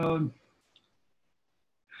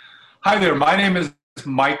Hi there, my name is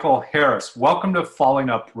Michael Harris. Welcome to Falling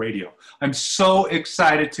Up Radio. I'm so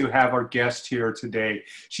excited to have our guest here today.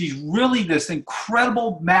 She's really this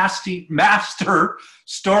incredible master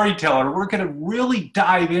storyteller. We're going to really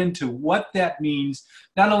dive into what that means,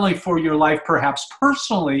 not only for your life perhaps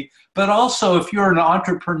personally, but also if you're an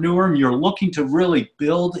entrepreneur and you're looking to really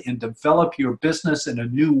build and develop your business in a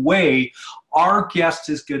new way, our guest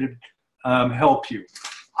is going to help you.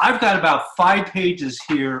 I've got about 5 pages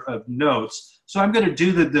here of notes, so I'm going to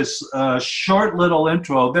do this short little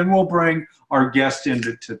intro, then we'll bring our guest in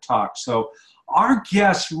to talk. So our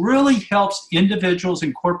guest really helps individuals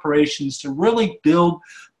and corporations to really build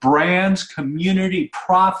brands, community,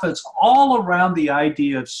 profits, all around the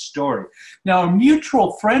idea of story. Now, a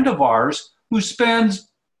mutual friend of ours who spends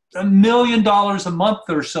 $1 million a month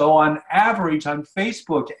or so on average on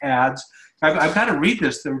Facebook ads, I've got to read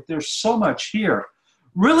this, there's so much here,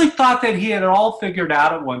 really thought that he had it all figured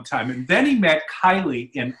out at one time. And then he met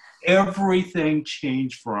Kylie and everything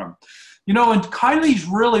changed for him. You know, and Kylie's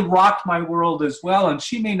really rocked my world as well. And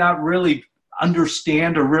she may not really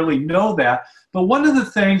understand or really know that. But one of the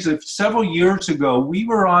things that several years ago, we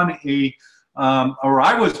were on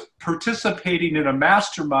I was participating in a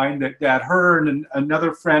mastermind that her and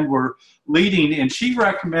another friend were leading. And she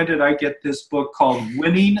recommended I get this book called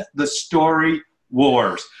Winning the Story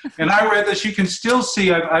Wars. And I read this. You can still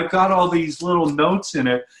see I've got all these little notes in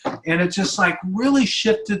it, and it just like really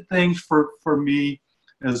shifted things for me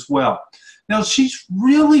as well. Now, she's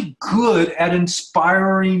really good at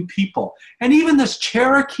inspiring people. And even this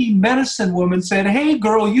Cherokee medicine woman said, hey,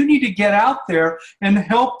 girl, you need to get out there and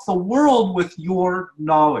help the world with your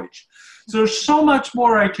knowledge. So there's so much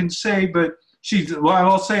more I can say, but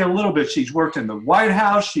I'll say a little bit. She's worked in the White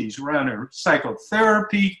House. She's run her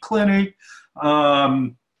psychotherapy clinic.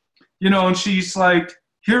 And she's like,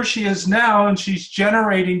 here she is now, and she's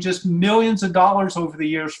generating just millions of dollars over the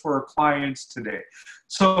years for her clients today.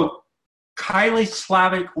 So Kylie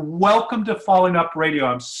Slavic, welcome to Falling Up Radio.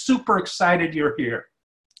 I'm super excited you're here.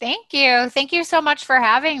 Thank you. Thank you so much for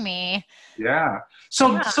having me. Yeah.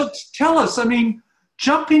 So tell us,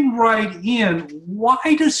 jumping right in,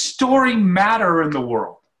 why does story matter in the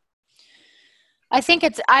world? I think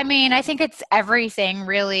it's everything,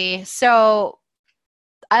 really. So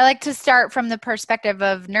I like to start from the perspective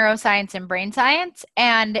of neuroscience and brain science.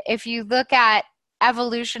 And if you look at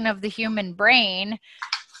evolution of the human brain,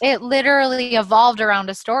 it literally evolved around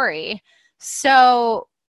a story. So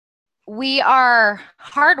we are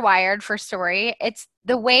hardwired for story. It's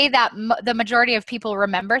the way that the majority of people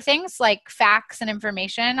remember things, like facts and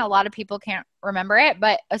information. A lot of people can't remember it,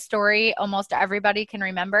 but a story, almost everybody can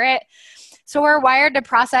remember it. So we're wired to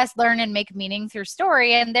process, learn, and make meaning through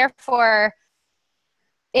story. And therefore,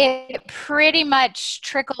 it pretty much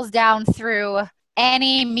trickles down through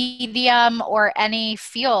any medium or any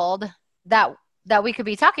field that we could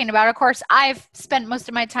be talking about. Of course, I've spent most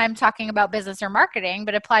of my time talking about business or marketing,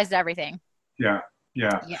 but it applies to everything. Yeah.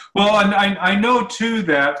 Well, and I know, too,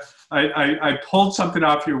 that I pulled something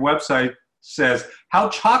off your website, says how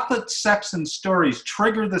chocolate, sex, and stories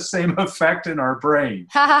trigger the same effect in our brain.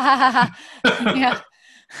 Yeah.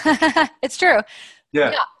 It's true.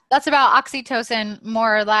 Yeah. That's about oxytocin,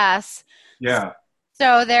 more or less. Yeah.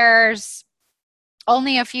 So there's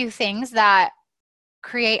only a few things that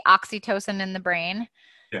create oxytocin in the brain.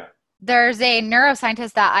 Yeah. There's a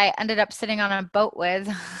neuroscientist that I ended up sitting on a boat with,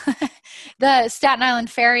 the Staten Island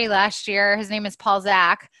Ferry last year. His name is Paul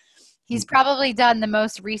Zak. He's probably done the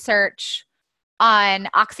most research on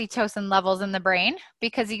oxytocin levels in the brain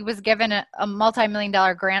because he was given a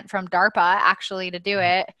multi-million-dollar grant from DARPA actually to do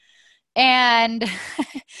it. And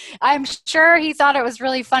I'm sure he thought it was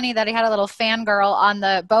really funny that he had a little fangirl on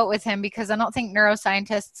the boat with him, because I don't think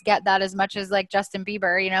neuroscientists get that as much as like Justin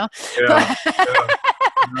Bieber, Yeah.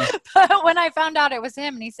 But when I found out it was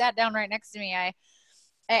him and he sat down right next to me, I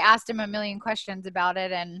asked him a million questions about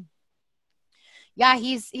it. And yeah,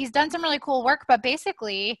 he's done some really cool work, but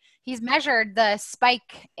basically he's measured the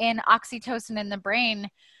spike in oxytocin in the brain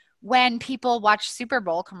when people watch Super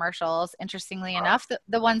Bowl commercials, interestingly enough,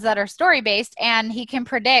 the ones that are story-based, and he can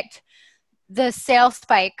predict the sales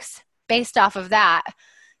spikes based off of that.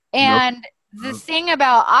 And the thing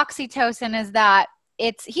about oxytocin is that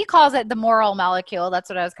he calls it the moral molecule. That's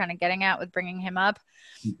what I was kind of getting at with bringing him up,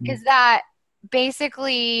 is that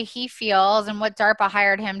basically he feels, and what DARPA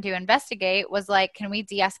hired him to investigate was like, can we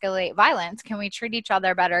de-escalate violence? Can we treat each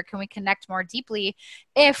other better? Can we connect more deeply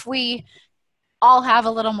if we all have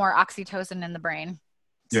a little more oxytocin in the brain?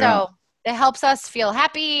 Yeah. So it helps us feel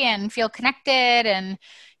happy and feel connected. And,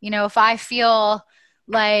 if I feel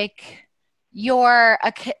like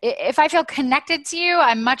if I feel connected to you,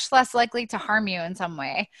 I'm much less likely to harm you in some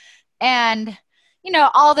way. And,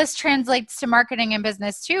 all this translates to marketing and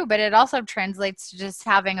business too, but it also translates to just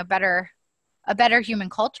having a better human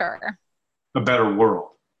culture. A better world.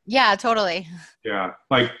 Yeah, totally. Yeah.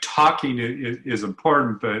 Like talking is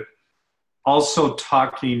important, but also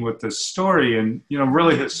talking with the story and,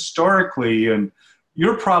 really historically, and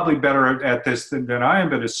you're probably better at this than I am,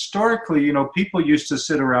 but historically, people used to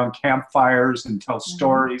sit around campfires and tell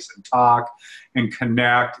stories and talk and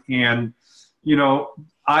connect, and,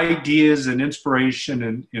 ideas and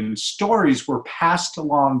inspiration and stories were passed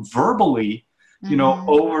along verbally,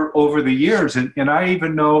 over the years. And I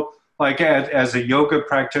even know, like as a yoga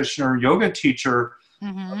practitioner, yoga teacher,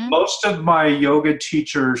 most of my yoga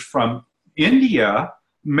teachers from India,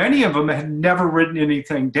 many of them had never written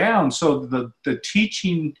anything down. So the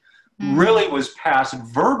teaching really was passed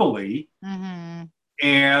verbally. And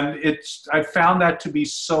I found that to be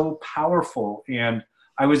so powerful. And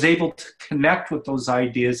I was able to connect with those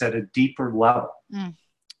ideas at a deeper level.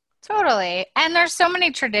 Totally. And there's so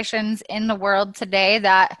many traditions in the world today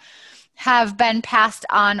that have been passed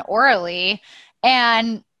on orally,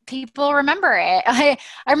 and people remember it. I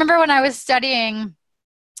remember when I was studying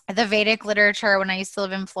the Vedic literature when I used to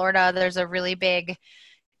live in Florida, there's a really big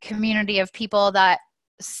community of people that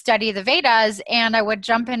study the Vedas, and I would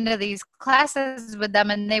jump into these classes with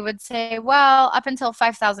them and they would say, well, up until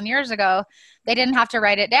 5,000 years ago, they didn't have to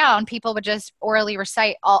write it down. People would just orally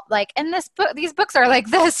recite all, like, and these books are like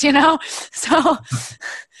this, so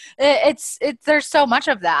there's so much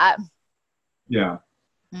of that. Yeah.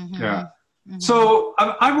 Yeah. So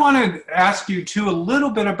I want to ask you too a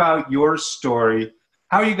little bit about your story,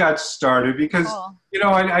 how you got started, because,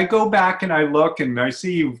 I go back and I look and I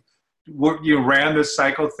see you ran the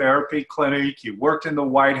psychotherapy clinic, you worked in the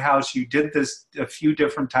White House, you did a few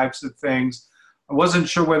different types of things. I wasn't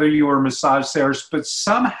sure whether you were a massage therapist, but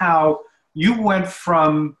somehow you went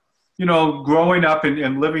from, growing up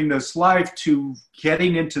and living this life to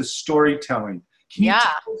getting into storytelling. Can you tell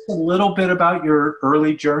us a little bit about your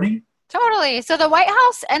early journey? Totally. So the White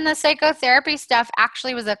House and the psychotherapy stuff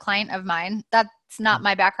actually was a client of mine. That's not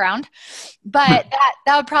my background, but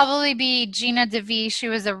that would probably be Gina DeVee. She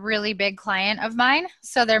was a really big client of mine.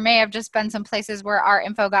 So there may have just been some places where our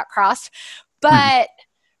info got crossed, but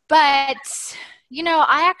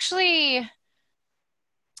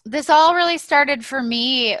this all really started for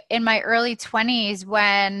me in my early 20s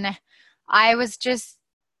when I was just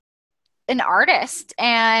an artist,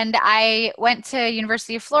 and I went to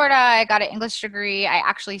University of Florida. I got an English degree. I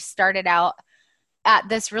actually started out at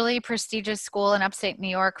this really prestigious school in upstate New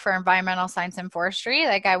York for environmental science and forestry.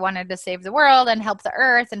 Like, I wanted to save the world and help the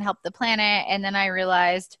earth and help the planet. And then I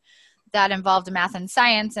realized that involved math and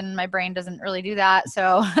science, and my brain doesn't really do that.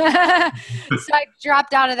 So, so I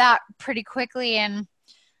dropped out of that pretty quickly. And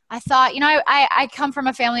I thought, I come from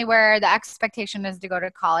a family where the expectation is to go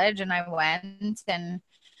to college, and I went, and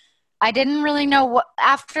I didn't really know what,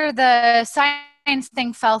 after the science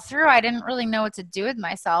thing fell through, I didn't really know what to do with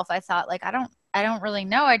myself. I thought, like, I don't really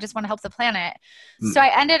know. I just want to help the planet. So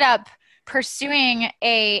I ended up pursuing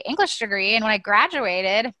a English degree. And when I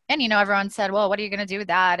graduated, and, everyone said, well, what are you going to do with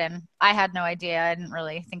that? And I had no idea. I didn't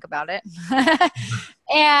really think about it.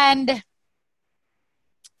 And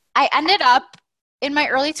I ended up in my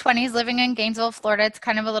early 20s living in Gainesville, Florida. It's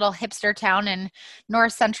kind of a little hipster town in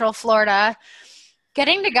north central Florida,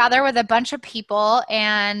 getting together with a bunch of people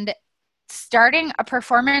and starting a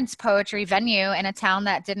performance poetry venue in a town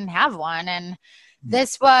that didn't have one. And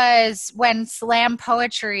this was when slam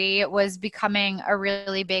poetry was becoming a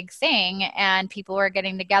really big thing, and people were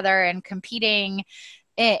getting together and competing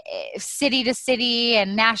city to city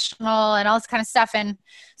and national and all this kind of stuff. And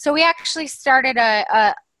so we actually started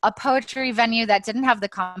a poetry venue that didn't have the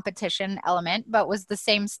competition element, but was the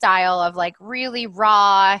same style of like really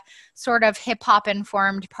raw, sort of hip hop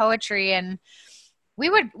informed poetry. And we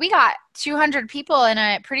got 200 people in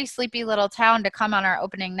a pretty sleepy little town to come on our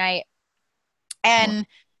opening night. And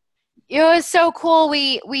it was so cool.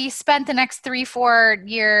 We spent the next 3-4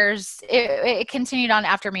 years. It continued on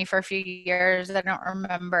after me for a few years. I don't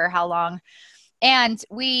remember how long. And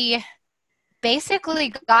we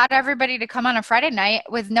basically got everybody to come on a Friday night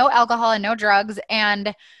with no alcohol and no drugs,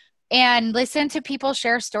 and listen to people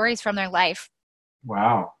share stories from their life.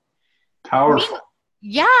 Wow. Powerful.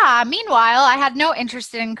 Yeah. Meanwhile, I had no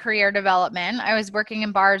interest in career development. I was working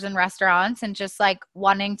in bars and restaurants and just like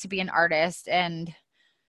wanting to be an artist. And,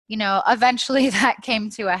 eventually that came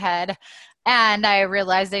to a head, and I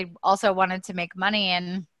realized I also wanted to make money.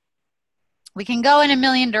 And we can go in a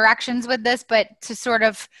million directions with this, but to sort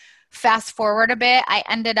of fast forward a bit, I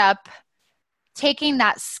ended up taking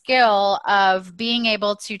that skill of being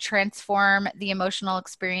able to transform the emotional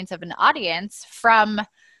experience of an audience from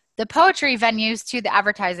the poetry venues to the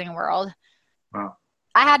advertising world. Wow.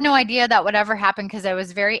 I had no idea that would ever happen because I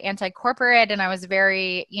was very anti-corporate and I was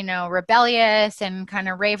very, you know, rebellious and kind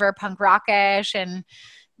of raver punk rockish and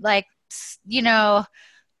like, you know,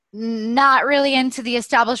 not really into the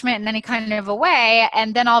establishment in any kind of a way.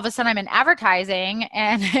 And then all of a sudden I'm in advertising,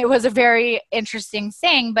 and it was a very interesting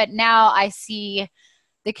thing. But now I see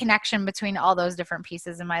the connection between all those different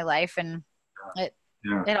pieces in my life, and it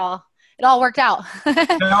all worked out.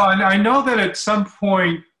 Now, and I know that at some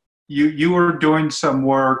point you were doing some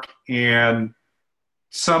work, and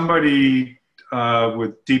somebody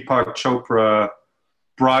with Deepak Chopra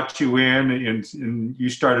brought you in, and you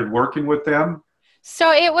started working with them.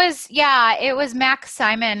 So it was Max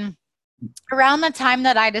Simon. Around the time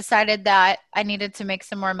that I decided that I needed to make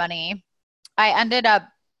some more money, I ended up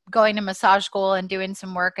going to massage school and doing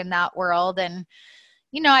some work in that world. And,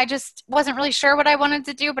 you know, I just wasn't really sure what I wanted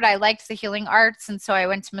to do, but I liked the healing arts. And so I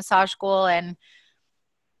went to massage school. And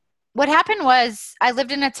what happened was I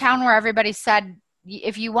lived in a town where everybody said,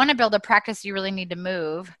 if you want to build a practice, you really need to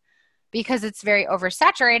move, because it's very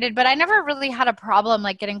oversaturated. But I never really had a problem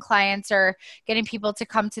like getting clients or getting people to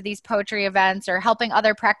come to these poetry events or helping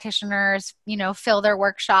other practitioners, you know, fill their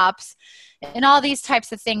workshops and all these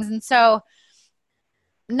types of things. And so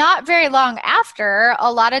not very long after,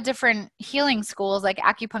 a lot of different healing schools like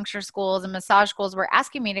acupuncture schools and massage schools were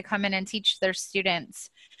asking me to come in and teach their students.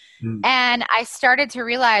 And I started to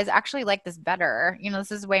realize I actually like this better. You know,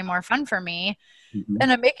 this is way more fun for me.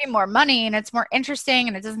 And I'm making more money, and it's more interesting,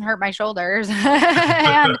 and it doesn't hurt my shoulders.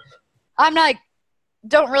 And I'm like,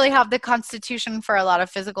 don't really have the constitution for a lot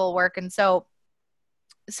of physical work. And so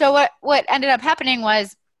what ended up happening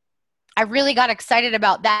was I really got excited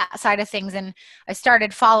about that side of things. And I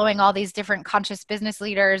started following all these different conscious business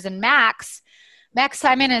leaders. And Max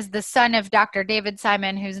Simon is the son of Dr. David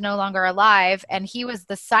Simon, who's no longer alive. And he was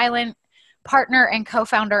the silent partner and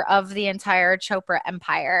co-founder of the entire Chopra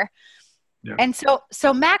empire. Yeah. And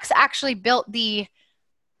so Max actually built the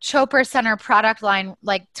Chopra Center product line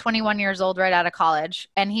like 21 years old, right out of college.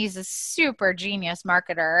 And he's a super genius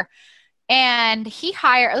marketer. And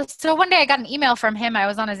so one day I got an email from him. I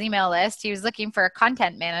was on his email list. He was looking for a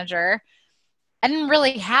content manager. I didn't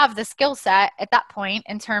really have the skill set at that point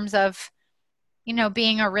in terms of, you know,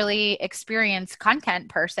 being a really experienced content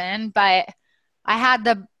person, but I had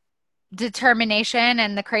the determination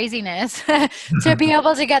and the craziness to be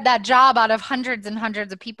able to get that job out of hundreds and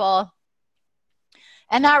hundreds of people.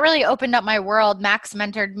 And that really opened up my world. Max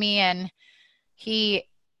mentored me, and he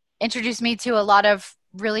introduced me to a lot of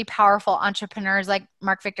really powerful entrepreneurs like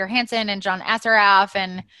Mark Victor Hansen and John Assaraf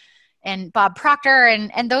and Bob Proctor.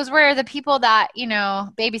 And those were the people that, you know,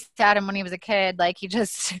 babysat him when he was a kid. Like he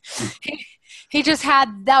just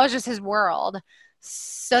that was just his world.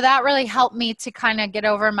 So that really helped me to kind of get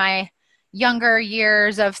over my younger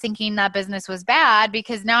years of thinking that business was bad,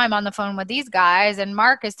 because now I'm on the phone with these guys and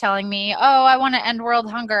Mark is telling me, oh, I want to end world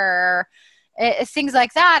hunger, things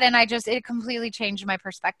like that. And it completely changed my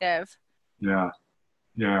perspective. Yeah.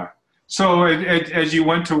 Yeah. So as you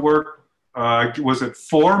went to work, was it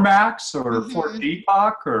for Max or for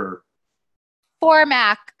Deepak or? For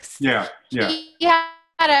Max. Yeah. Yeah. He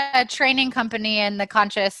had a training company in the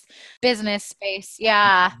conscious business space.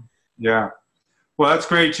 Yeah. Yeah. Well, that's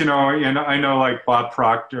great, you know, and I know like Bob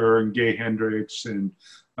Proctor and Gay Hendricks and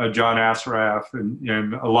John Assaraf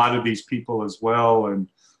and a lot of these people as well.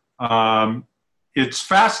 And it's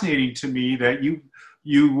fascinating to me that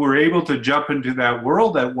you were able to jump into that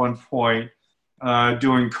world at one point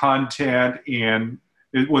doing content. And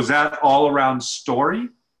was that all around story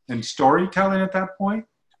and storytelling at that point?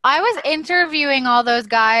 I was interviewing all those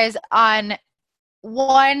guys on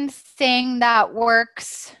one thing that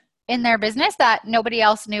works in their business that nobody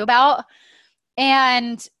else knew about,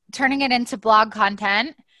 and turning it into blog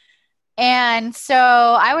content. And so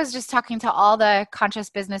I was just talking to all the conscious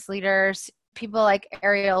business leaders, people like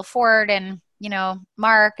Ariel Ford and, you know,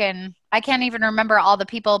 Mark, and I can't even remember all the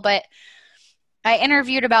people, but I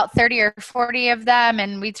interviewed about 30 or 40 of them,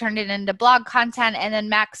 and we turned it into blog content. And then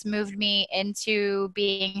Max moved me into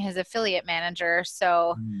being his affiliate manager.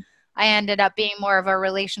 So I ended up being more of a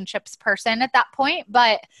relationships person at that point,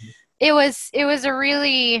 but it was a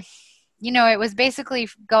really, you know, it was basically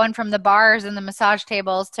going from the bars and the massage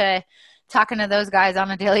tables to talking to those guys on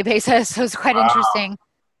a daily basis. So it was quite interesting.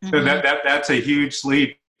 So that's a huge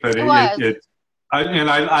leap, but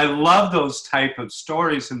I love those type of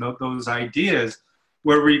stories and those ideas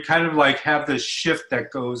where we kind of like have this shift that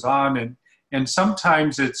goes on. And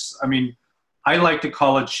sometimes it's, I mean, I like to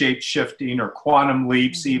call it shape shifting or quantum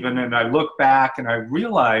leaps even. And I look back and I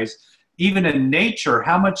realize even in nature,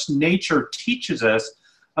 how much nature teaches us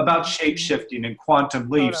about shape shifting and quantum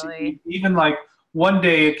leaps. Totally. Even like one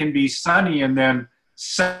day it can be sunny and then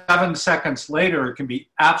 7 seconds later it can be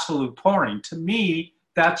absolute pouring. To me,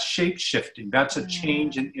 that's shape shifting. That's a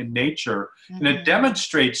change in nature. And it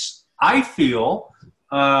demonstrates, I feel,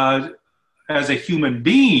 as a human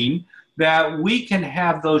being, that we can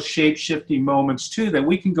have those shape-shifting moments too, that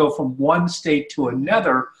we can go from one state to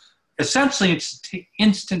another, essentially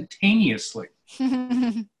instantaneously.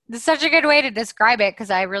 That's such a good way to describe it, because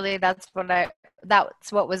that's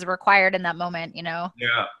what was required in that moment, you know?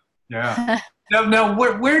 Yeah. Now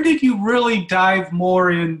where did you really dive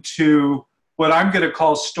more into what I'm going to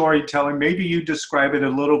call storytelling? Maybe you describe it a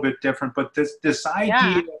little bit different, but this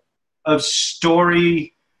idea of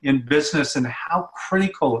story in business and how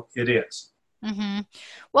critical it is.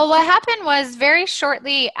 Well, what happened was very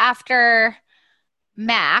shortly after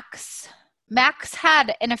Max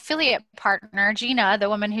had an affiliate partner, Gina, the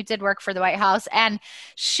woman who did work for the White House, and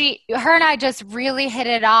her and I just really hit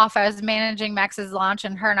it off. I was managing Max's launch,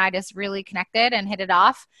 and her and I just really connected and hit it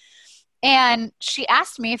off. And she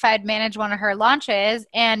asked me if I'd manage one of her launches,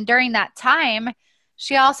 and during that time,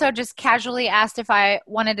 she also just casually asked if I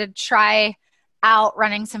wanted to try out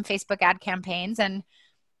running some Facebook ad campaigns. And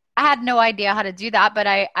I had no idea how to do that, but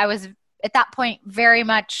I was at that point very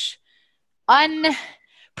much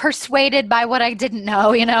unpersuaded by what I didn't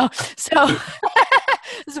know, you know? So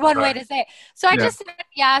it's one way to say it. So I just said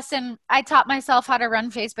yes. And I taught myself how to run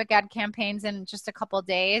Facebook ad campaigns in just a couple of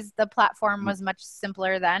days. The platform was much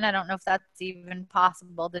simpler then. I don't know if that's even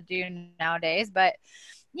possible to do nowadays, but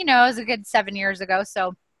you know, it was a good 7 years ago.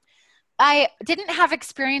 So I didn't have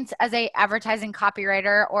experience as a advertising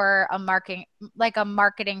copywriter or a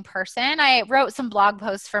marketing person. I wrote some blog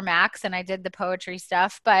posts for Max and I did the poetry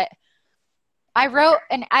stuff, but I wrote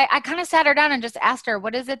and I kind of sat her down and just asked her,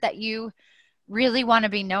 what is it that you really want to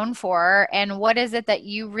be known for? And what is it that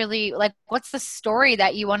you really like? What's the story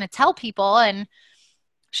that you want to tell people? And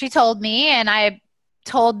she told me, and I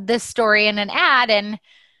told this story in an ad. And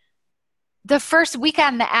the first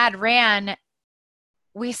weekend the ad ran,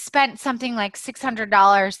 we spent something like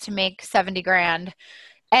 $600 to make 70 grand.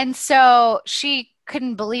 And so she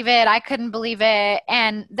couldn't believe it. I couldn't believe it.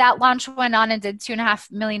 And that launch went on and did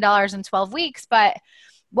 $2.5 million in 12 weeks. But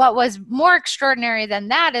what was more extraordinary than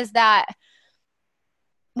that is that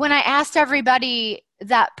when I asked everybody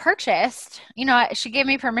that purchased, you know, she gave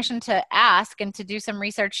me permission to ask and to do some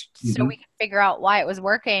research so we could figure out why it was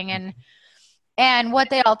working. And what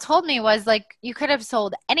they all told me was like, you could have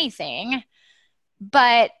sold anything,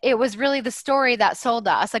 but it was really the story that sold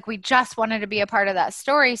us. Like we just wanted to be a part of that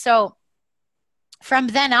story. So from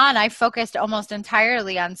then on, I focused almost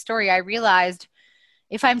entirely on story. I realized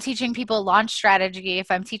if I'm teaching people launch strategy,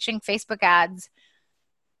 if I'm teaching Facebook ads,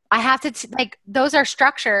 I have to, those are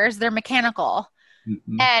structures, they're mechanical.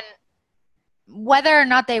 And whether or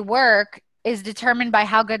not they work is determined by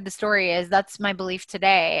how good the story is. That's my belief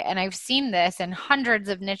today. And I've seen this in hundreds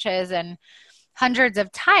of niches and hundreds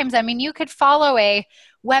of times. I mean, you could follow a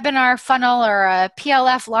webinar funnel or a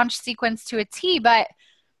PLF launch sequence to a T, but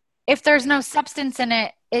if there's no substance in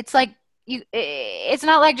it, it's like it's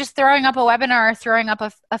not like just throwing up a webinar or throwing up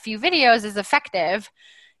a few videos is effective.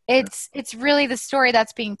 It's really the story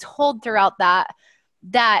that's being told throughout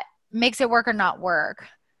that makes it work or not work.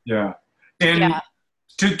 Yeah. And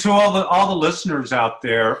to all the listeners out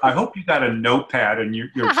there, I hope you got a notepad and you're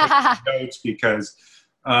taking notes because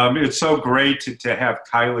it's so great to have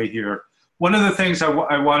Kylie here. One of the things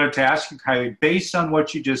I wanted to ask you, Kylie, based on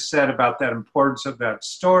what you just said about that importance of that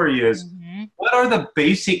story is, what are the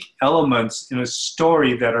basic elements in a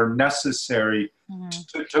story that are necessary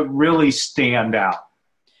to really stand out?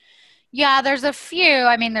 Yeah, there's a few.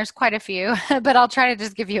 I mean, there's quite a few, but I'll try to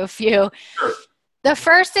just give you a few. Sure. The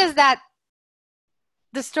first is that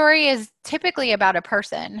the story is typically about a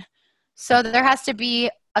person. So there has to be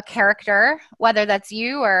a character, whether that's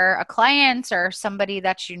you or a client or somebody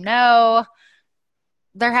that you know.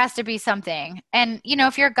 There has to be something. And, you know,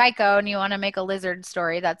 if you're Geico and you want to make a lizard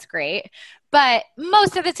story, that's great. But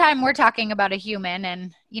most of the time we're talking about a human.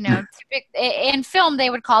 And, you know, in film, they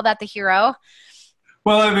would call that the hero.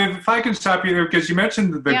 Well, I mean, if I can stop you there, because you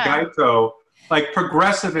mentioned the Geico, like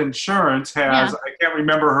Progressive Insurance has, I can't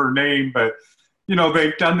remember her name, but, you know,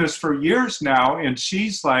 they've done this for years now, and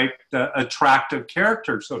she's like the attractive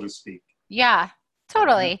character, so to speak. Yeah,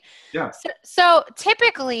 totally. Yeah. So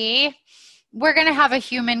typically, we're going to have a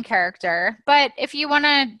human character. But if you want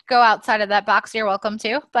to go outside of that box, you're welcome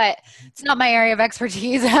to. But it's not my area of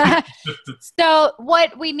expertise. So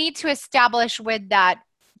what we need to establish with that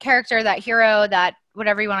character, that hero, that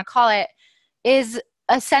whatever you want to call it, is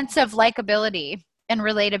a sense of likability and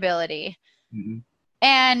relatability. Mm-hmm.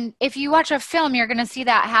 And if you watch a film, you're going to see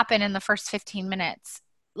that happen in the first 15 minutes.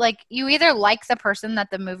 Like, you either like the person that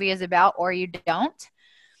the movie is about or you don't.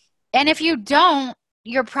 And if you don't,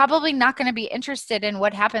 you're probably not going to be interested in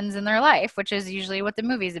what happens in their life, which is usually what the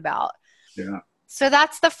movie's about. Yeah. So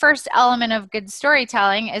that's the first element of good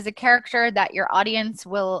storytelling, is a character that your audience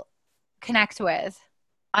will connect with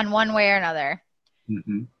on one way or another.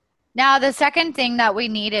 Mm-hmm. Now, the second thing that we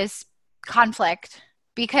need is conflict,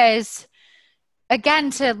 because, again,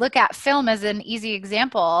 to look at film as an easy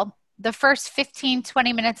example, the first 15,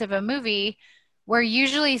 20 minutes of a movie, we're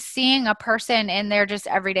usually seeing a person in their just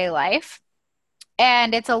everyday life.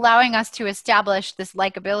 And it's allowing us to establish this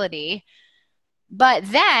likability. But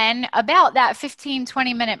then about that 15,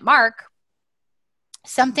 20-minute mark,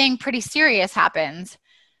 something pretty serious happens.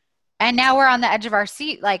 And now we're on the edge of our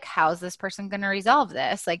seat. Like, how's this person going to resolve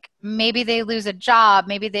this? Like, maybe they lose a job.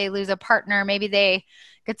 Maybe they lose a partner. Maybe they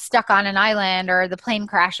get stuck on an island or the plane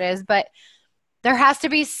crashes. But there has to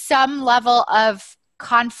be some level of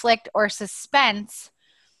conflict or suspense.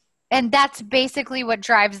 And that's basically what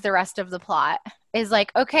drives the rest of the plot, is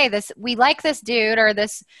like, okay, we like this dude or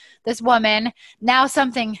this woman. Now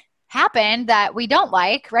something happened that we don't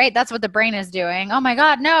like, right? That's what the brain is doing. Oh my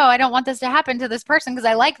God, no, I don't want this to happen to this person because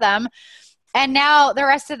I like them. And now the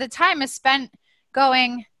rest of the time is spent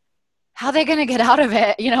going, how are they going to get out of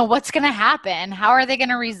it? What's going to happen? How are they going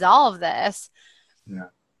to resolve this? Yeah.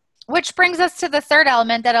 Which brings us to the third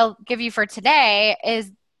element that I'll give you for today, is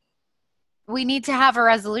we need to have a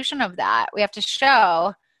resolution of that. We have to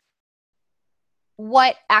show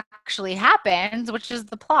what actually happens, which is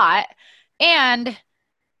the plot. And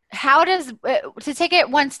to take it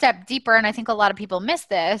one step deeper, and I think a lot of people miss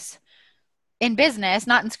this in business,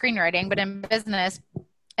 not in screenwriting, but in business,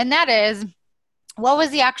 and that is, what was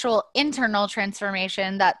the actual internal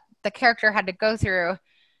transformation that the character had to go through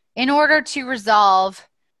in order to resolve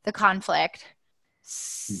the conflict?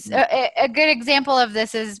 Mm-hmm. So a good example of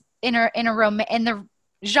this is in the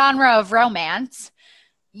genre of romance.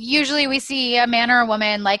 Usually we see a man or a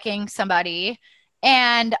woman liking somebody,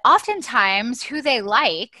 and oftentimes who they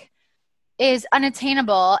like is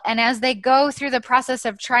unattainable. And as they go through the process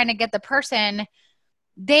of trying to get the person,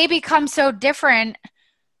 they become so different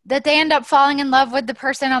that they end up falling in love with the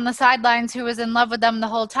person on the sidelines who was in love with them the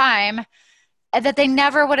whole time, that they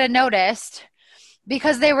never would have noticed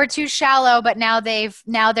because they were too shallow, but now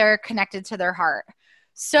they're connected to their heart.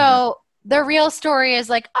 So the real story is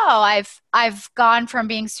like, oh, I've gone from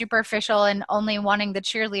being superficial and only wanting the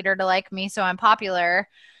cheerleader to like me so I'm popular,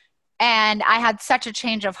 and I had such a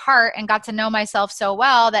change of heart and got to know myself so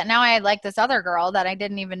well that now I like this other girl that I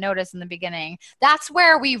didn't even notice in the beginning. That's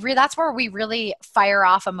where we really fire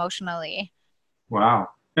off emotionally. Wow.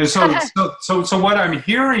 And so what I'm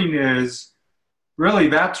hearing is really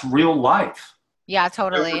that's real life. Yeah,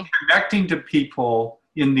 totally. We're connecting to people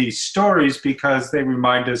in these stories because they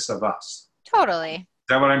remind us of us. Totally. Is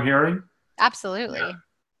that what I'm hearing? Absolutely.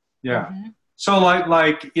 Yeah. Mm-hmm. So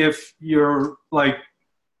like if you're like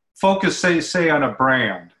focus say on a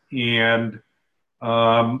brand, and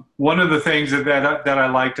one of the things that I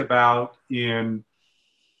liked about in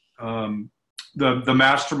the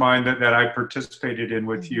mastermind that I participated in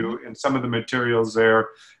with you, and some of the materials there,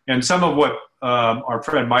 and some of what our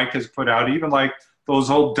friend Mike has put out, even like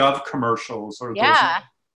those old Dove commercials or those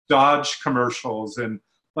Dodge commercials, and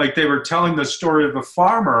like they were telling the story of a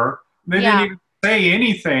farmer. They didn't even say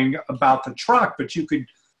anything about the truck, but you could,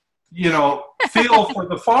 feel for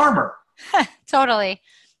the farmer. Totally.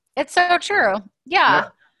 It's so true. Yeah.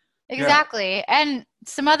 Exactly. Yeah. And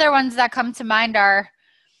some other ones that come to mind are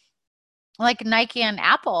like Nike and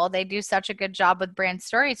Apple. They do such a good job with brand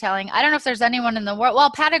storytelling. I don't know if there's anyone in the world. Well,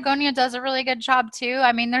 Patagonia does a really good job too.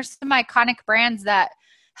 I mean, there's some iconic brands that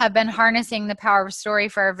have been harnessing the power of story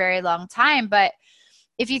for a very long time. But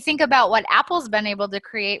if you think about what Apple's been able to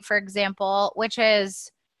create, for example, which is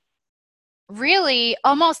really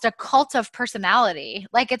almost a cult of personality.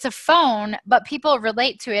 Like, it's a phone, but people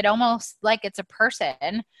relate to it almost like it's a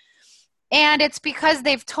person. And it's because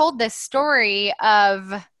they've told this story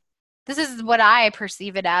of, this is what I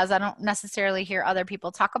perceive it as. I don't necessarily hear other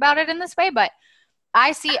people talk about it in this way, but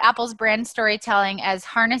I see Apple's brand storytelling as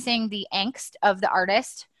harnessing the angst of the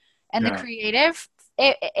artist and the creative.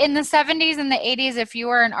 In the 70s and the 80s, if you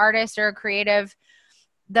were an artist or a creative,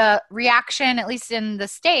 the reaction, at least in the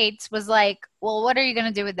States, was like, well, what are you going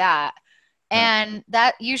to do with that? and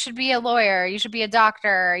that you should be a lawyer, you should be a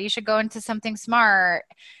doctor, you should go into something smart.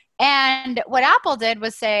 And what Apple did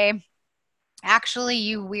was say, actually,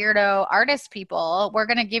 you weirdo artist people, we're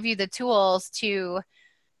going to give you the tools to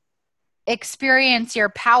experience your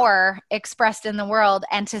power expressed in the world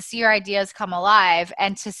and to see your ideas come alive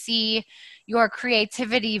and to see your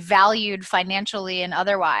creativity valued financially and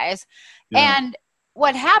otherwise. Yeah. And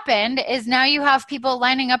what happened is now you have people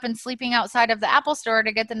lining up and sleeping outside of the Apple store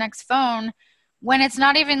to get the next phone when it's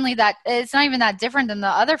not even that different than the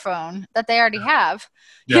other phone that they already have.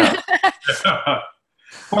 Yeah.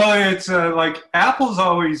 Well, it's like Apple's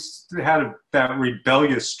always had that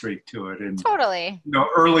rebellious streak to it, and Totally.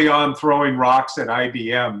 early on throwing rocks at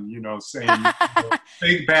IBM, saying,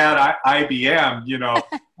 "Big bad IBM,"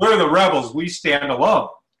 we're the rebels, we stand alone,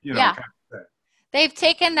 Yeah. kind of thing. They've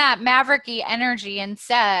taken that mavericky energy and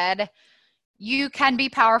said, you can be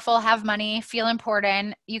powerful, have money, feel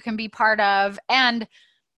important, you can be part of. And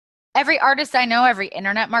every artist I know, every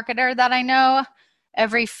internet marketer that I know,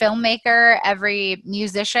 every filmmaker, every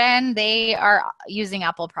musician, they are using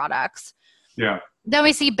Apple products. Yeah. Then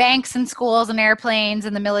we see banks and schools and airplanes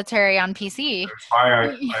and the military on PC.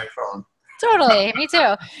 My iPhone. Totally. Me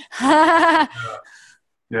too.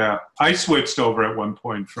 Yeah. I switched over at one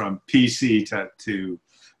point from PC to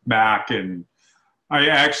Mac, and I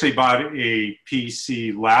actually bought a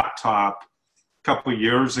PC laptop a couple of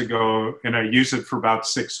years ago, and I used it for about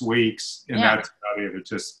 6 weeks, and that's about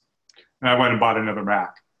it. And I went and bought another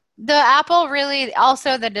Mac. The Apple really,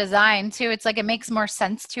 also the design too, it's like it makes more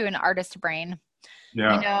sense to an artist brain.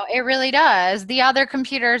 Yeah. It really does. The other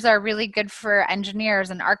computers are really good for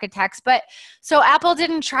engineers and architects. But so Apple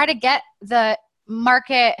didn't try to get the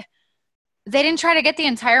market. They didn't try to get the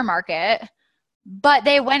entire market, but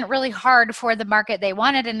they went really hard for the market they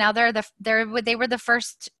wanted. And now they were the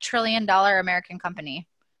first $1 trillion American company.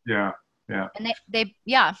 Yeah. Yeah. And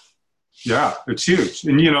yeah. Yeah, it's huge.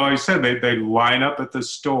 And, I said they line up at the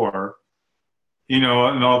store, and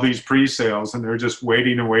all these pre-sales, and they're just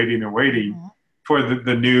waiting and waiting and waiting for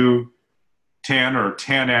the new 10 or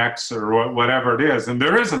 10X or whatever it is. And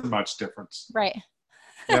there isn't much difference. Right.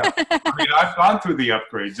 Yeah. I mean, I've gone through the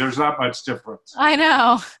upgrades. There's not much difference. I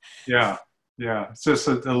know. Yeah. Yeah. It's just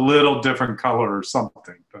a little different color or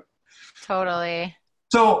something. But Totally.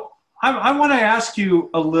 So I want to ask you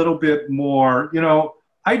a little bit more.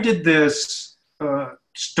 I did this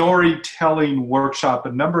storytelling workshop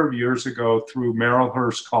a number of years ago through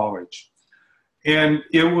Marylhurst College. And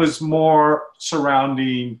it was more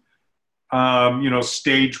surrounding,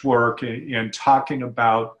 stage work and talking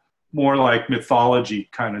about more like mythology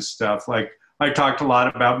kind of stuff. Like I talked a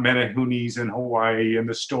lot about Menehunes in Hawaii and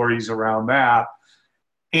the stories around that.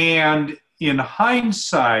 And in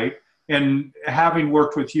hindsight, and having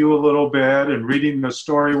worked with you a little bit and reading the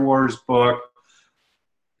Story Wars book,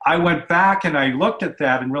 I went back and I looked at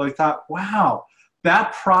that and really thought, wow,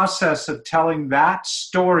 that process of telling that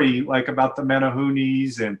story, like about the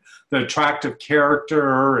Menehunes and the attractive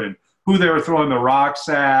character and who they were throwing the rocks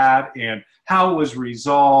at and how it was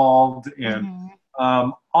resolved and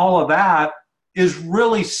all of that is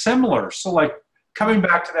really similar. So like coming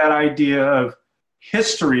back to that idea of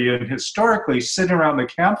history and historically sitting around the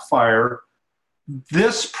campfire,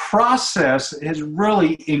 this process is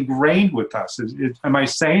really ingrained with us. Am I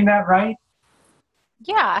saying that right?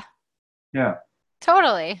 Yeah. Yeah.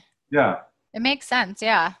 Totally. Yeah. It makes sense.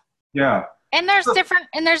 Yeah. Yeah. And there's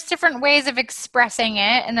different ways of expressing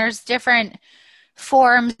it, and there's different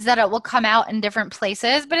forms that it will come out in different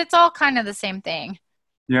places, but it's all kind of the same thing.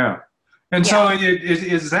 Yeah. And so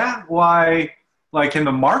is that why, like in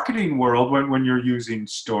the marketing world, when you're using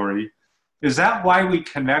story, is that why we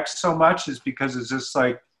connect so much? Is because it's just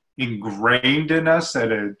like ingrained in us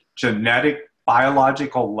at a genetic,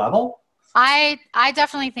 biological level? I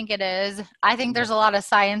definitely think it is. I think there's a lot of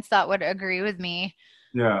science that would agree with me.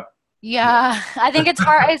 Yeah. Yeah. I think it's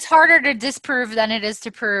hard. It's harder to disprove than it is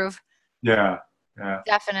to prove. Yeah. Yeah.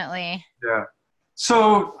 Definitely. Yeah.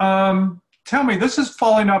 So tell me, this is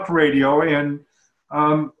Falling Up Radio, and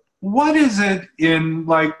what is it in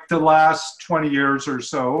like the last 20 years or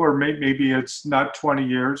so, or maybe it's not 20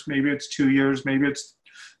 years, maybe it's 2 years, maybe it's,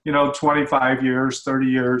 25 years, 30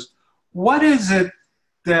 years. What is it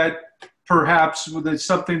that perhaps is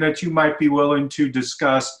something that you might be willing to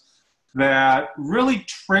discuss that really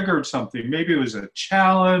triggered something? Maybe it was a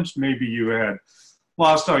challenge, maybe you had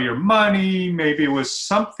lost all your money, maybe it was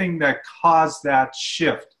something that caused that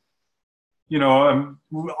shift.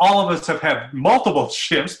 All of us have had multiple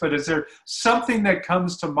shifts, but is there something that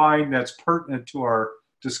comes to mind that's pertinent to our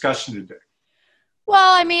discussion today?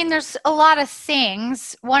 Well, I mean, there's a lot of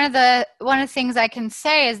things. One of the things I can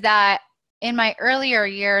say is that in my earlier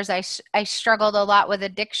years, I struggled a lot with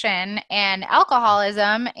addiction and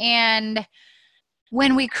alcoholism. And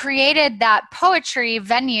when we created that poetry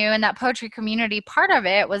venue and that poetry community, part of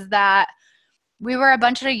it was that we were a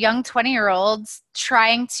bunch of young 20-year-olds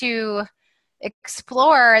trying to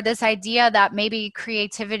explore this idea that maybe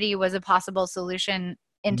creativity was a possible solution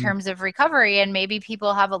in terms of recovery, and maybe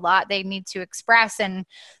people have a lot they need to express, and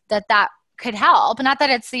that could help. Not that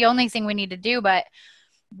it's the only thing we need to do, but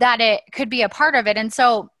that it could be a part of it. And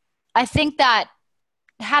so I think that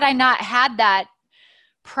had I not had that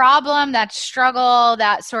problem, that struggle,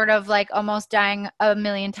 that sort of like almost dying a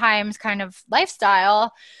million times kind of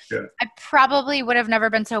lifestyle, I probably would have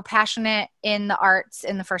never been so passionate in the arts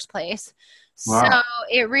in the first place. Wow. So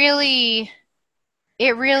it really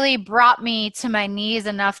brought me to my knees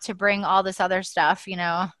enough to bring all this other stuff, you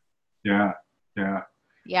know? Yeah.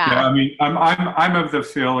 Yeah. I mean, I'm of the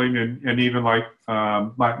feeling, and even like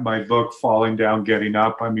my book, Falling Down, Getting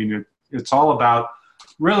Up. I mean, it's all about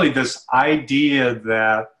really this idea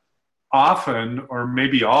that often, or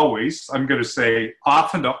maybe always, I'm going to say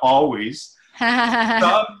often to always,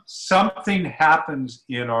 something happens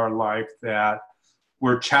in our life that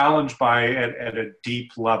we're challenged by at a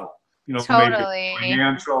deep level. You know, totally. Maybe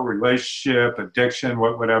financial, relationship, addiction,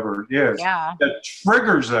 whatever it is, that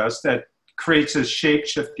triggers us, that creates a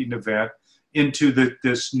shape-shifting event into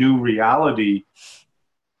this new reality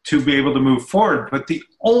to be able to move forward. But the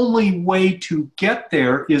only way to get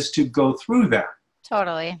there is to go through that.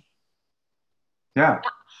 Totally. Yeah.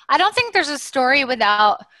 I don't think there's a story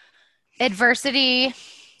without adversity.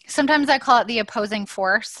 Sometimes I call it the opposing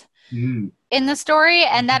force in the story.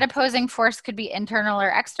 And that opposing force could be internal or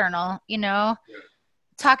external, you know? Yeah.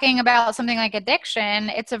 Talking about something like addiction,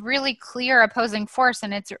 it's a really clear opposing force,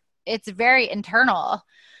 and it's very internal.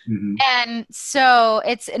 And so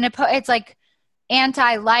it's like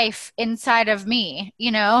anti-life inside of me,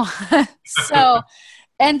 you know? So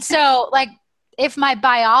like, if my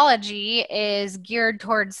biology is geared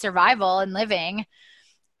towards survival and living,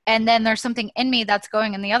 and then there's something in me that's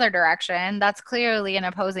going in the other direction, that's clearly an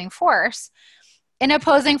opposing force. An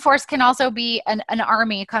opposing force can also be an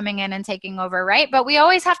army coming in and taking over, right? But we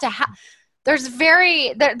always have to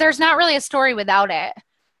there's not really a story without it.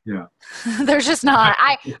 Yeah. There's just not.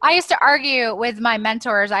 I used to argue with my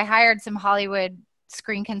mentors. I hired some Hollywood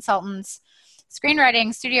screenwriting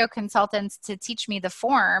studio consultants to teach me the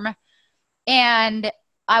form. And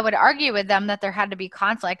I would argue with them that there had to be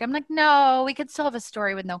conflict. I'm like, no, we could still have a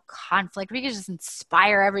story with no conflict. We could just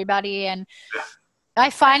inspire everybody. And I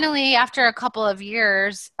finally, after a couple of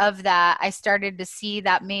years of that, I started to see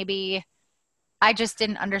that maybe I just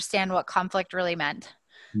didn't understand what conflict really meant.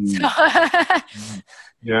 So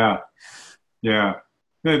Yeah. You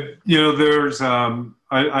know, there's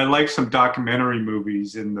I like some documentary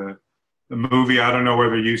movies. In the movie, I don't know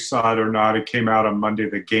whether you saw it or not, it came out on Monday,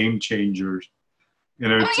 The Game Changers. You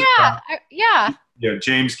know,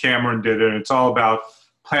 James Cameron did it, and it's all about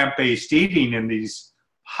plant-based eating and these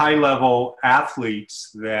high-level athletes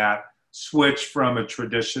that switch from a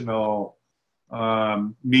traditional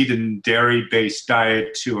meat and dairy-based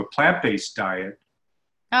diet to a plant-based diet.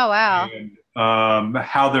 Oh, wow. And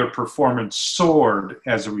how their performance soared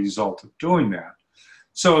as a result of doing that.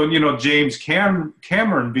 So, you know, James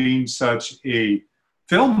Cameron being such a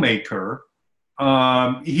filmmaker,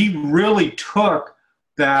 he really took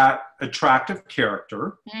that attractive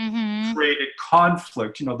character, created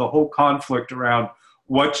conflict, you know, the whole conflict around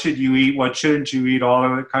what should you eat, what shouldn't you eat, all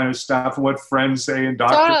of that kind of stuff, what friends say and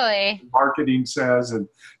marketing says, and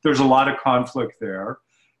there's a lot of conflict there.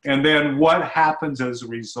 And then what happens as a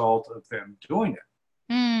result of them doing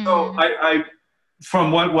it. So I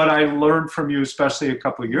from what I learned from you, especially a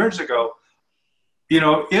couple of years ago, you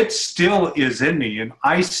know, it still is in me, and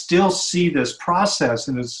I still see this process,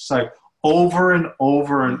 and it's like over and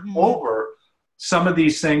over and over, some of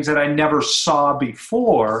these things that I never saw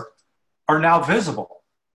before are now visible.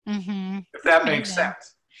 If that makes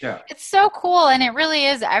sense. Yeah. It's so cool, and it really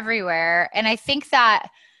is everywhere. And I think that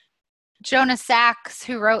Jonah Sachs,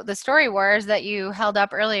 who wrote The Story Wars that you held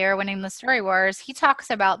up earlier, Winning the Story Wars, he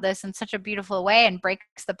talks about this in such a beautiful way and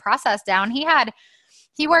breaks the process down.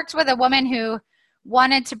 He worked with a woman who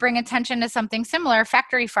wanted to bring attention to something similar,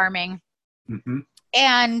 factory farming.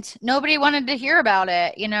 And nobody wanted to hear about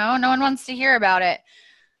it. You know, no one wants to hear about it.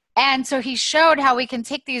 And so he showed how we can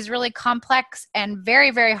take these really complex and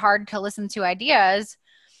very, very hard to listen to ideas,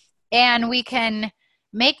 and we can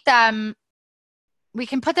put them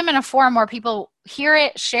in a form where people hear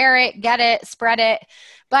it, share it, get it, spread it,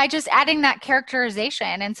 by just adding that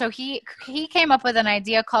characterization. And so he came up with an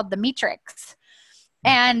idea called the Matrix.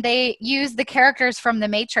 And they used the characters from the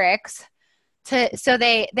Matrix so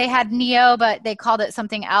they had Neo, but they called it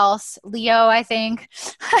something else, Leo, I think.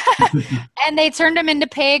 And they turned them into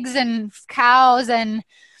pigs and cows, and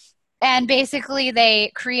basically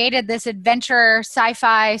they created this adventure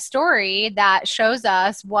sci-fi story that shows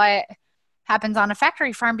us what happens on a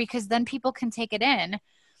factory farm, because then people can take it in.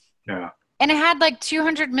 Yeah. And it had like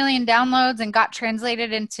 200 million downloads and got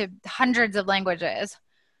translated into hundreds of languages.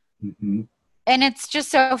 Mm-hmm. And it's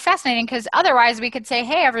just so fascinating, because otherwise we could say,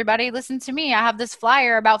 hey, everybody, listen to me. I have this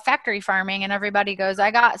flyer about factory farming. And everybody goes,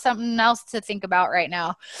 I got something else to think about right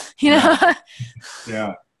now. You know?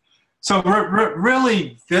 Yeah. So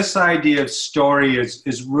really, this idea of story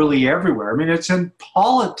is really everywhere. I mean, it's in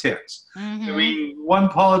politics. Mm-hmm. I mean, one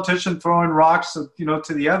politician throwing rocks,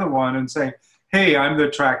 to the other one and saying, hey, I'm the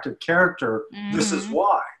attractive character. Mm-hmm. This is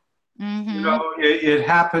why. Mm-hmm. It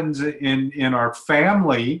happens in our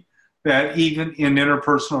family, that even in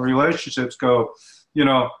interpersonal relationships go,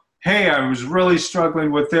 hey, I was really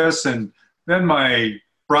struggling with this, and then my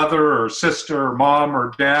brother or sister or mom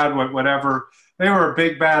or dad, whatever, they were a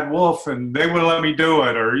big bad wolf and they wouldn't let me do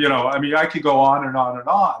it. Or, I could go on and on and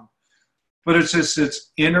on. But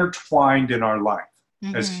it's intertwined in our life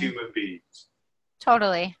as human beings.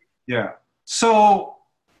 Totally. Yeah. So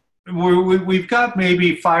we've got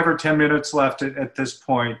maybe 5 or 10 minutes left at this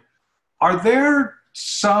point. Are there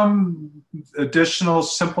some additional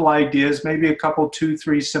simple ideas, maybe a couple, 2,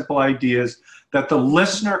 3 simple ideas that the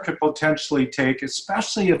listener could potentially take,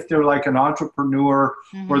 especially if they're like an entrepreneur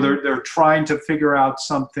or they're trying to figure out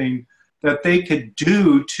something that they could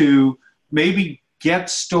do to maybe get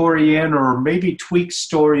story in, or maybe tweak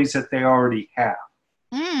stories that they already have?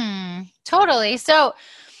 Totally. So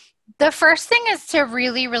the first thing is to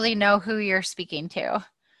really, really know who you're speaking to.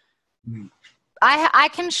 I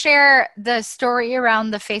can share the story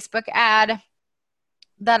around the Facebook ad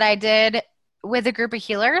that I did with a group of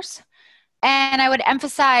healers. And I would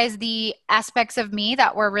emphasize the aspects of me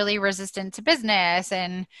that were really resistant to business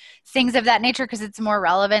and things of that nature, because it's more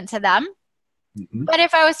relevant to them. But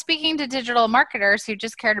if I was speaking to digital marketers who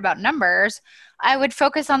just cared about numbers, I would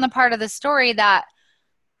focus on the part of the story that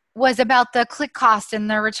was about the click cost and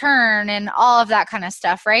the return and all of that kind of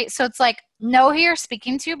stuff, right? So it's like, know who you're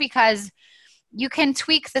speaking to, because you can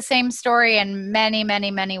tweak the same story in many, many,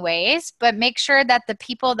 many ways, but make sure that the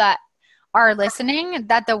people that are listening,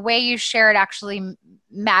 that the way you share it actually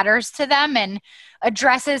matters to them and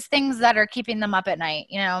addresses things that are keeping them up at night,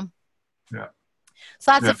 Yeah.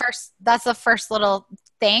 So that's the first little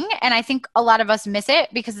thing. And I think a lot of us miss it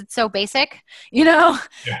because it's so basic, That's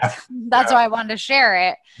why I wanted to share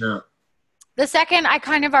it. Yeah. The second I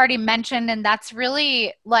kind of already mentioned, and that's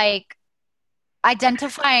really like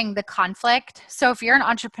identifying the conflict. So if you're an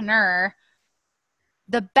entrepreneur,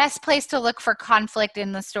 the best place to look for conflict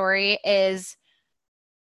in the story is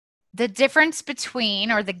the difference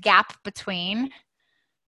between, or the gap between,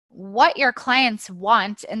 what your clients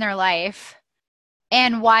want in their life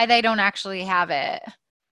and why they don't actually have it.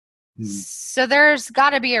 So there's got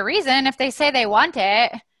to be a reason if they say they want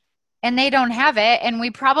it and they don't have it. And we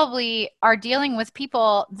probably are dealing with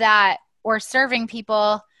people or serving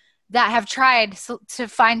people that have tried to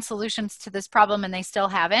find solutions to this problem and they still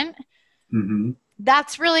haven't.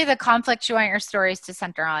 That's really the conflict you want your stories to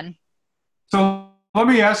center on. So let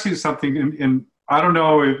me ask you something, and I don't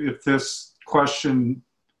know if this question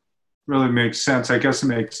really makes sense. I guess it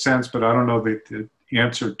makes sense, but I don't know the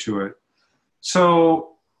answer to it. So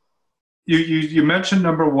you mentioned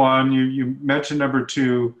number one, you mentioned number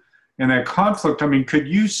two, and that conflict. I mean, could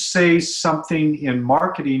you say something in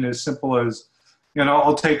marketing as simple as,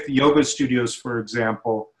 I'll take the yoga studios, for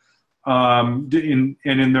example, in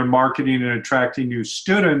their marketing and attracting new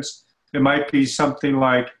students, it might be something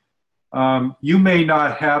like, you may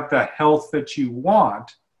not have the health that you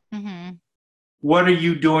want. What are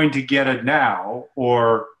you doing to get it now?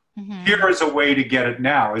 Or here is a way to get it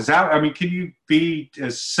now. Is that, can you be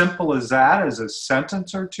as simple as that, as a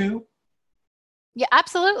sentence or two? Yeah,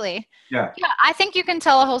 absolutely. Yeah, I think you can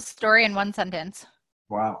tell a whole story in one sentence.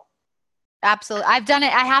 Wow. Absolutely. I've done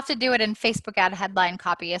it. I have to do it in Facebook ad headline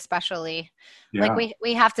copy, especially. Yeah. Like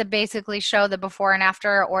we have to basically show the before and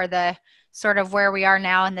after, or the sort of where we are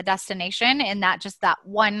now and the destination in that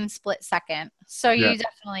one split second. So you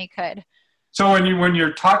definitely could. So when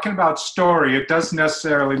you're talking about story, it doesn't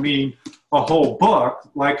necessarily mean a whole book.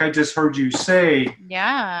 Like I just heard you say,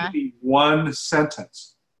 maybe one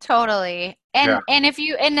sentence. Totally. And if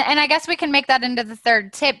you, and I guess we can make that into the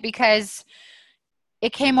third tip, because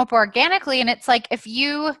it came up organically. And it's like, if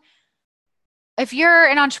you're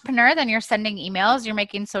an entrepreneur, then you're sending emails, you're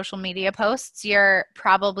making social media posts, you're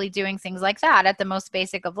probably doing things like that at the most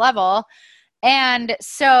basic of level. And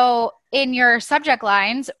so in your subject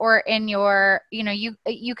lines or in your,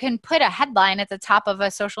 you can put a headline at the top of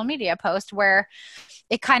a social media post where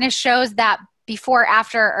it kind of shows that before,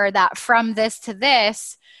 after, or that from this to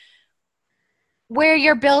this, where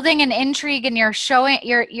you're building an intrigue and you're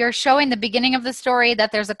showing the beginning of the story,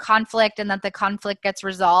 that there's a conflict and that the conflict gets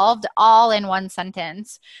resolved all in one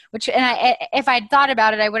sentence, if I'd thought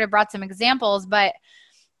about it, I would have brought some examples, but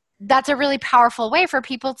that's a really powerful way for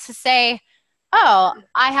people to say, oh,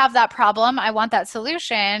 I have that problem. I want that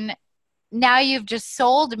solution. Now you've just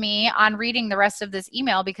sold me on reading the rest of this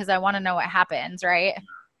email because I want to know what happens, right?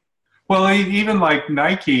 Well, even like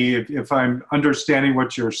Nike, if I'm understanding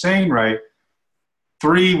what you're saying right,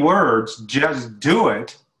 3 words, just do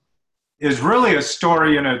it, is really a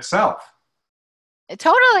story in itself.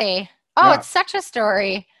 Totally. Oh, yeah. It's such a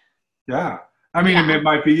story. Yeah. I mean, it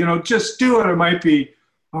might be, just do it. It might be,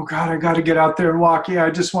 oh God, I got to get out there and walk. Yeah, I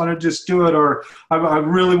just want to just do it. Or I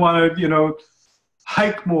really want to,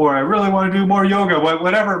 hike more. I really want to do more yoga,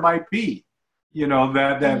 whatever it might be,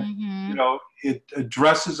 that it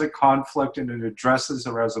addresses a conflict and it addresses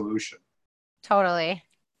a resolution. Totally.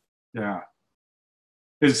 Yeah.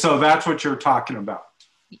 And so that's what you're talking about.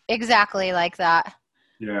 Exactly like that.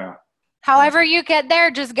 Yeah. However you get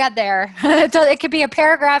there, just get there. So it could be a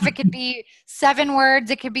paragraph. It could be 7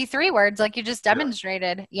 words. It could be 3 words like you just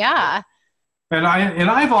demonstrated. Yeah. And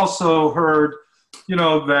I've also heard,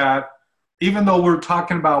 that even though we're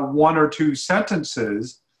talking about 1 or 2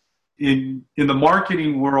 sentences in the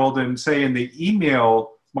marketing world and say in the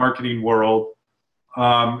email marketing world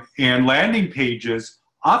and landing pages,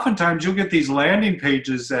 oftentimes you'll get these landing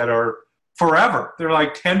pages that are forever. They're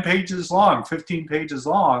like 10 pages long, 15 pages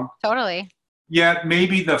long. Totally. Yet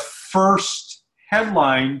maybe the first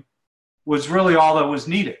headline was really all that was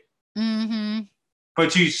needed. Mm-hmm.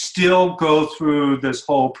 But you still go through this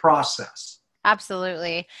whole process.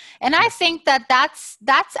 Absolutely. And I think that's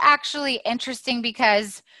actually interesting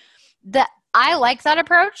because I like that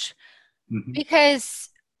approach because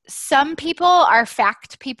some people are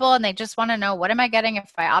fact people and they just want to know, what am I getting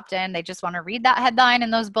if I opt in? They just want to read that headline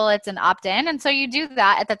and those bullets and opt in. And so you do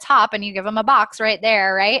that at the top and you give them a box right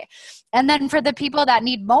there, right? And then for the people that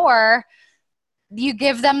need more, you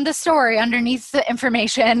give them the story underneath the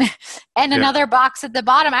information and another box at the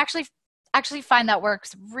bottom. I actually find that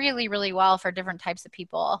works really, really well for different types of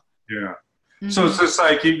people. Yeah. So it's just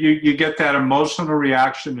like you get that emotional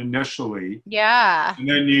reaction initially. Yeah. And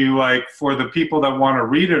then you, like, for the people that want to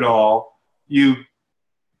read it all, you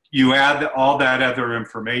add all that other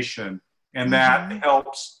information, and that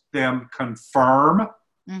helps them confirm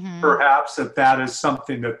perhaps that is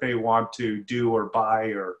something that they want to do or buy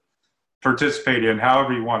or participate in,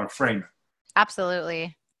 however you want to frame it.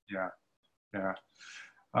 Absolutely. Yeah. Yeah.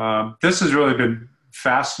 This has really been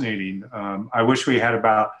fascinating. I wish we had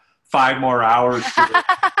about 5 more hours to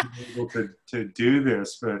be able to do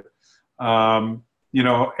this. But,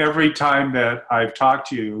 every time that I've talked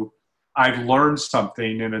to you, I've learned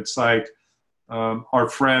something. And it's like our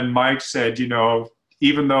friend Mike said,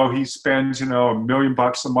 even though he spends, $1 million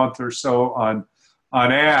a month or so on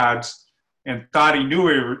ads and thought he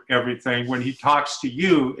knew everything, when he talks to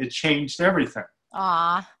you, it changed everything.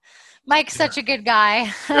 Aw, Mike's such a good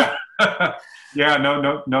guy. Yeah,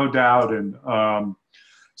 no doubt. And,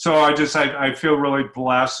 so I feel really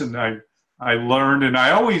blessed, and I learned, and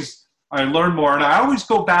I learn more, and I always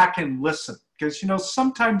go back and listen because,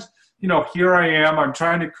 sometimes, here I am, I'm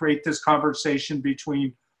trying to create this conversation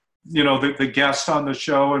between, the guest on the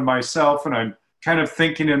show and myself, and I'm kind of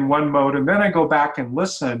thinking in one mode, and then I go back and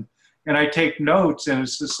listen and I take notes, and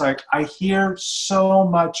it's just like, I hear so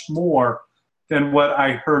much more than what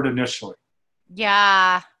I heard initially.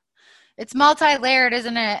 Yeah. It's multi-layered,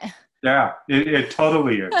 isn't it? Yeah, it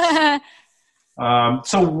totally is.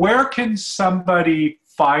 So where can somebody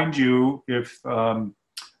find you if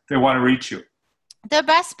they want to reach you? The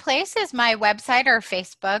best place is my website or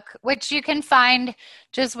Facebook, which you can find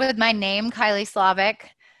just with my name, Kylie Slavic.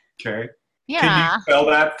 Okay. Yeah. Can you spell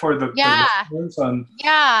that for the listeners on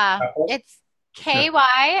Apple? It's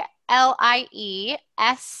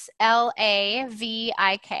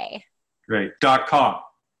KYLIESLAVIK. Great. .com.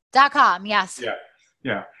 .com, yes.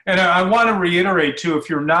 Yeah. And I want to reiterate, too, if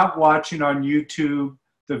you're not watching on YouTube,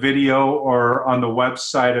 the video, or on the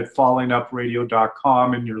website at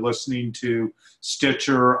fallingupradio.com, and you're listening to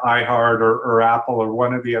Stitcher, iHeart, or Apple, or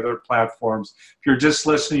one of the other platforms, if you're just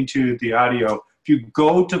listening to the audio, if you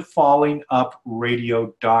go to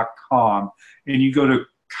fallingupradio.com and you go to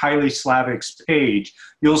Kylie Slavik's page,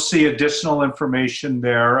 you'll see additional information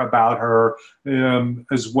there about her,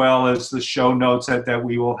 as well as the show notes that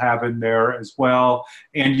we will have in there as well.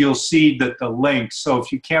 And you'll see that the links. So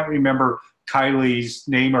if you can't remember Kylie's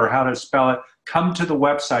name or how to spell it, come to the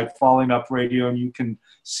website, Falling Up Radio, and you can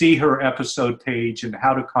see her episode page and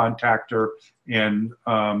how to contact her and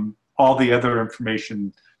all the other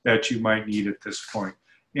information that you might need at this point.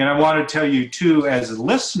 And I want to tell you, too, as a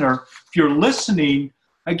listener, if you're listening,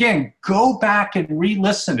 again, go back and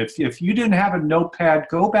re-listen. If you didn't have a notepad,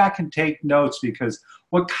 go back and take notes, because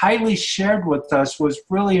what Kylie shared with us was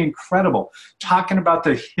really incredible, talking about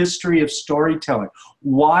the history of storytelling,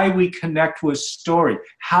 why we connect with story,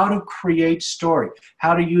 how to create story,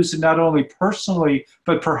 how to use it not only personally,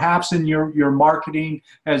 but perhaps in your marketing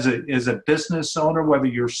as a business owner, whether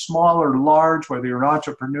you're small or large, whether you're an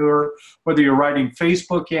entrepreneur, whether you're writing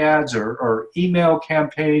Facebook ads or email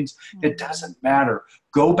campaigns, it doesn't matter.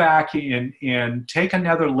 Go back and take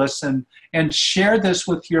another listen and share this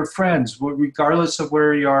with your friends, regardless of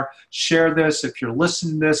where you are. Share this. If you're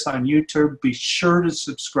listening to this on YouTube, be sure to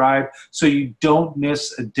subscribe so you don't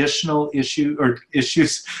miss additional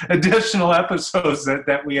additional episodes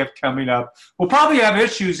that we have coming up. We'll probably have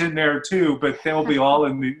issues in there too, but they'll be all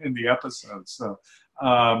in the episodes. So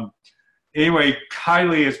anyway,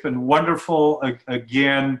 Kylie, it's been wonderful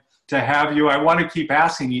again to have you. I want to keep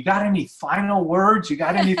asking, you got any final words? You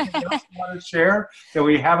got anything else you want to share that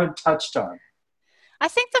we haven't touched on? I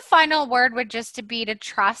think the final word would just be to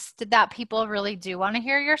trust that people really do want to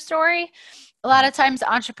hear your story. A lot of times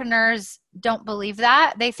entrepreneurs don't believe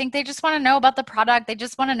that. They think they just want to know about the product. They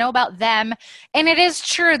just want to know about them. And it is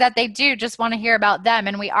true that they do just want to hear about them.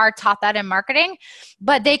 And we are taught that in marketing,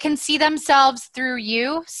 but they can see themselves through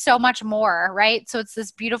you so much more, right? So it's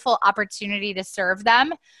this beautiful opportunity to serve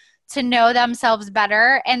them, to know themselves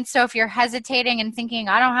better. And so if you're hesitating and thinking,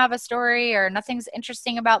 I don't have a story or nothing's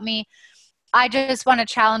interesting about me, I just want to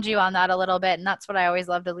challenge you on that a little bit. And that's what I always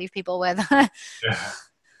love to leave people with. Yeah.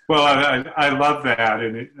 Well, I love that.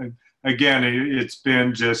 And again, it's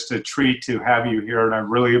been just a treat to have you here. And I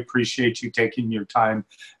really appreciate you taking your time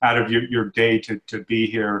out of your day to be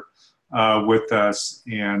here with us.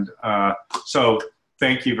 And so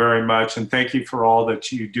thank you very much. And thank you for all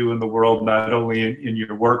that you do in the world, not only in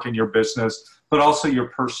your work and your business, but also your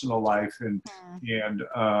personal life and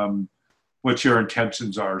what your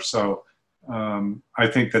intentions are. So I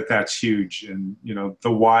think that's huge. And,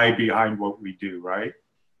 the why behind what we do, right?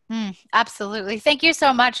 Absolutely. Thank you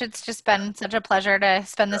so much. It's just been such a pleasure to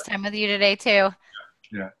spend this time with you today, too.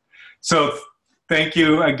 Yeah. So thank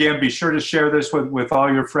you again. Be sure to share this with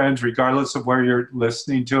all your friends, regardless of where you're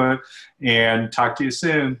listening to it, and talk to you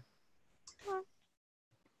soon.